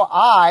is how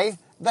I,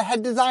 the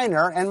head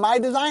designer, and my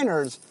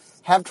designers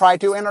have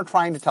tried to and are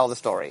trying to tell the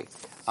story.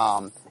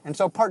 And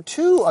so part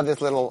 2 of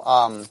this little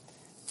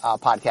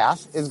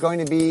podcast is going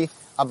to be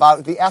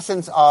about the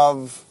essence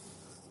of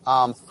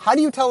how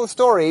do you tell a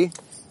story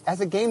as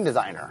a game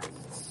designer.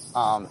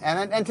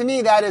 And to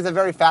me, that is a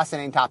very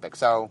fascinating topic.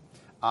 So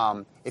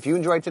if you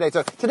enjoyed today.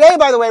 So today,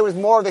 by the way, was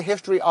more of the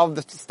history of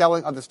the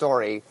telling of the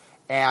story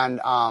and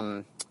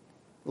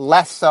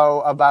less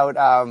so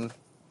about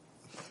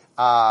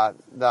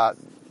the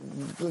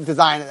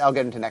design that I'll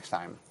get into next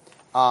time.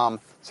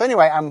 So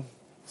anyway, I'm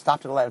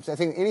stopped at 11. So I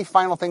think any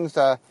final things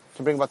to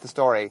bring about the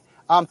story.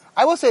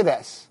 I will say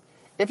this.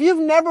 If you've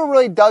never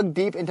really dug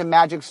deep into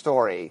Magic's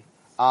story,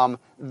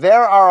 there's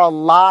a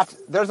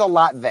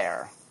lot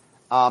there.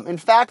 In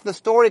fact, the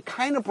story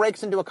kind of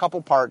breaks into a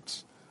couple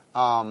parts.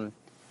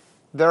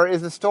 There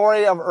is the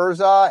story of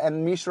Urza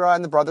and Mishra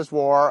and the Brothers'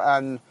 War.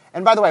 And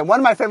by the way, one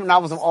of my favorite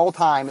novels of all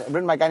time,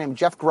 written by a guy named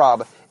Jeff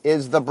Grubb,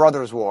 is The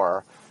Brothers'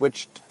 War,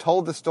 which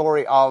told the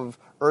story of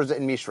Urza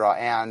and Mishra.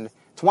 And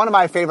it's one of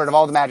my favorite of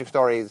all the Magic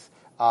stories,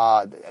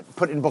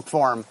 put in book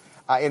form.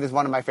 It is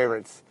one of my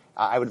favorites.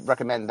 I would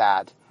recommend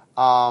that.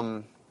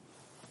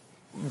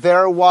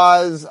 There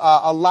was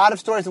a lot of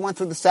stories that went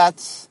through the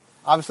sets.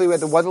 Obviously, we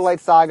had the Weatherlight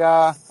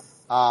Saga,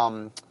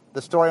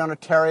 the story on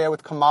Eteria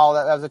with Kamal.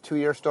 That was a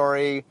 2-year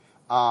story.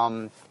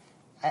 And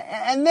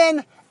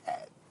then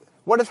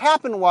what has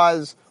happened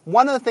was,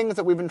 one of the things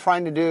that we've been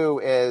trying to do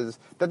is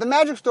that the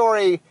Magic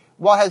story,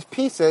 while it has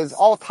pieces,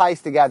 all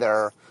ties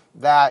together.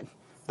 That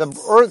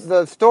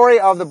the story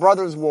of the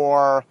Brothers'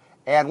 War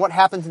and what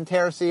happens in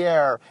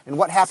Terracier, and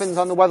what happens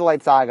on the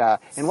Weatherlight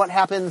Saga, and what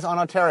happens on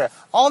Eteria,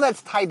 all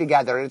that's tied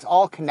together, and it's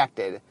all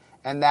connected.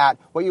 And that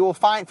what you will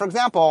find, for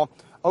example,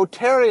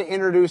 Eteria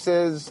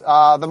introduces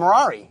the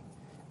Mirari,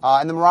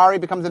 and the Mirari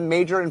becomes a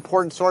major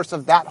important source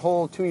of that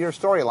whole 2-year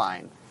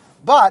storyline.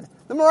 But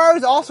the Mirari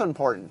is also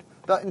important.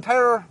 The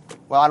entire,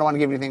 well, I don't want to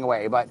give anything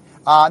away, but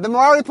the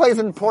Mirari plays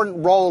an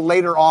important role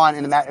later on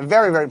in a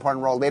very, very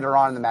important role later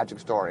on in the Magic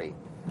story.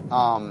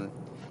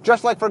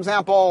 Just like, for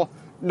example,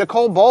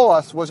 Nicole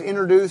Bolas was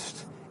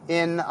introduced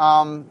in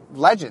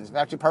Legends,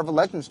 actually part of a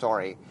Legend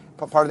story,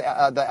 part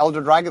of the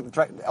Elder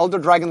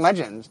Dragon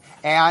Legends,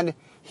 and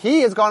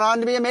he has gone on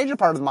to be a major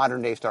part of the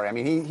modern day story. I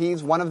mean,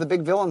 he's one of the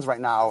big villains right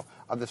now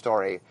of the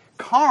story.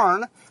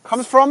 Karn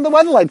comes from the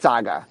Weatherlight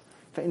Saga.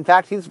 In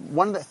fact, he's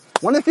one of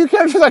the few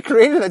characters I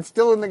created that's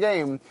still in the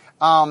game.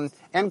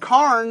 And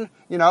Karn,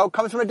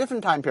 comes from a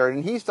different time period,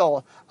 and he's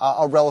still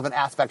a relevant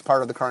aspect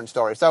part of the current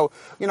story. So,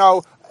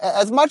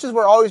 as much as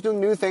we're always doing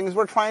new things,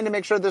 we're trying to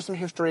make sure there's some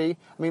history.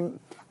 I mean,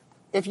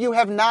 if you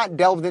have not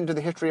delved into the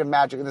history of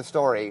Magic in the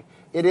story,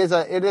 it is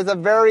a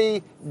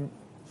very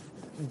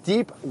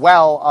deep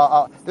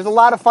well. There's a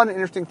lot of fun and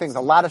interesting things.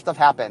 A lot of stuff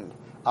happened.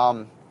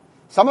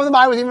 Some of them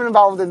I was even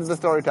involved in the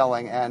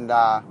storytelling, and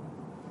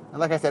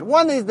like I said,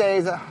 one of these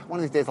days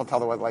I'll tell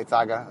the Weatherlight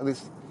Saga. At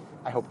least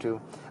I hope to.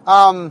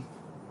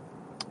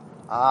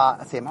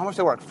 Let's see, I'm almost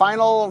at work.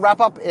 Final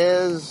wrap-up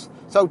is,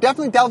 so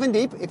definitely delve in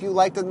deep if you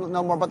like to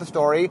know more about the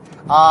story.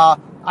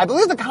 I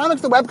believe the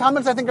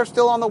webcomics, I think, are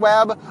still on the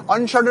web.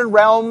 Uncharted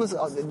Realms,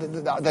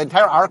 the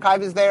entire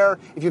archive is there.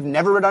 If you've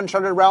never read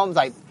Uncharted Realms,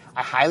 I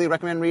highly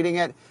recommend reading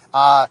it.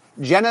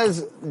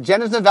 Jenna's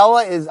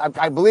novella is,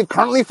 I believe,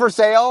 currently for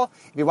sale.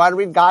 If you want to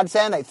read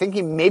Godsend, I think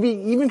you maybe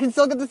even can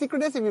still get the Secret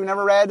Disc if you've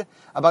never read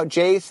about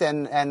Jace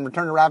and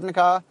Return to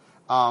Ravnica.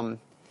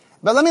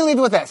 But let me leave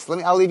you with this.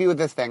 I'll leave you with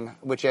this thing,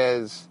 which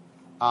is,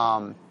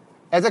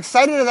 as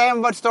excited as I am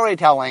about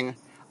storytelling,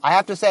 I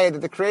have to say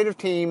that the creative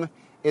team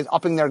is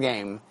upping their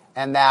game,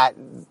 and that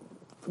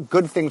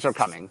good things are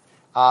coming.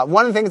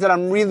 One of the things that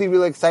I'm really,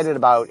 really excited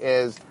about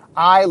is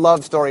I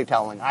love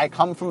storytelling. I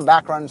come from a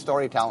background in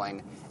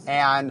storytelling.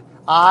 And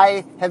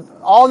I have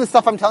all this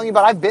stuff I'm telling you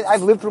about.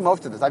 I've lived through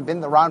most of this. I've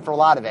been around for a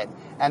lot of it.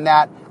 And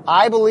that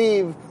I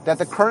believe that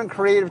the current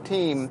creative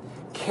team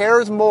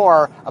cares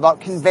more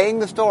about conveying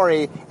the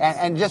story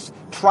and just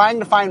trying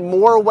to find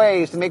more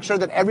ways to make sure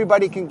that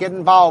everybody can get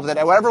involved, that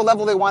at whatever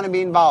level they want to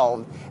be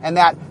involved, and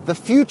that the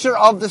future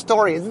of the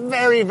story is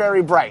very,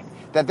 very bright,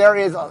 that there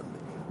is a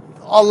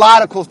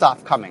lot of cool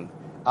stuff coming.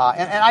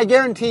 And I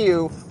guarantee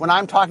you, when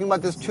I'm talking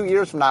about this 2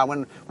 years from now,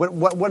 when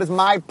what is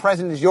my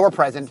present is your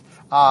present,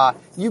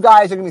 you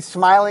guys are going to be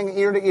smiling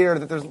ear to ear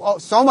that there's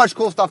so much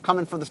cool stuff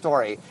coming for the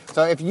story.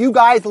 So if you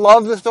guys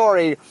love the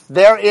story,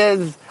 there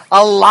is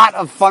a lot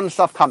of fun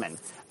stuff coming.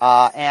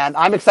 And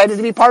I'm excited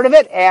to be part of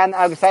it, and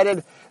I'm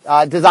excited.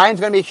 Design's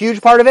going to be a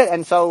huge part of it,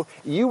 and so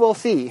you will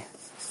see.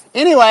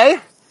 Anyway,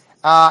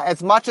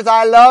 as much as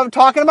I love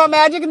talking about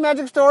magic and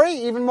magic story,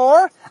 even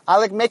more, I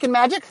like making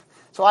magic,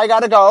 so I got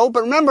to go.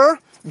 But remember,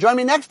 join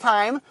me next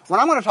time when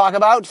I'm going to talk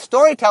about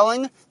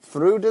storytelling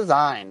through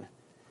design.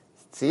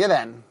 See you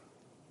then.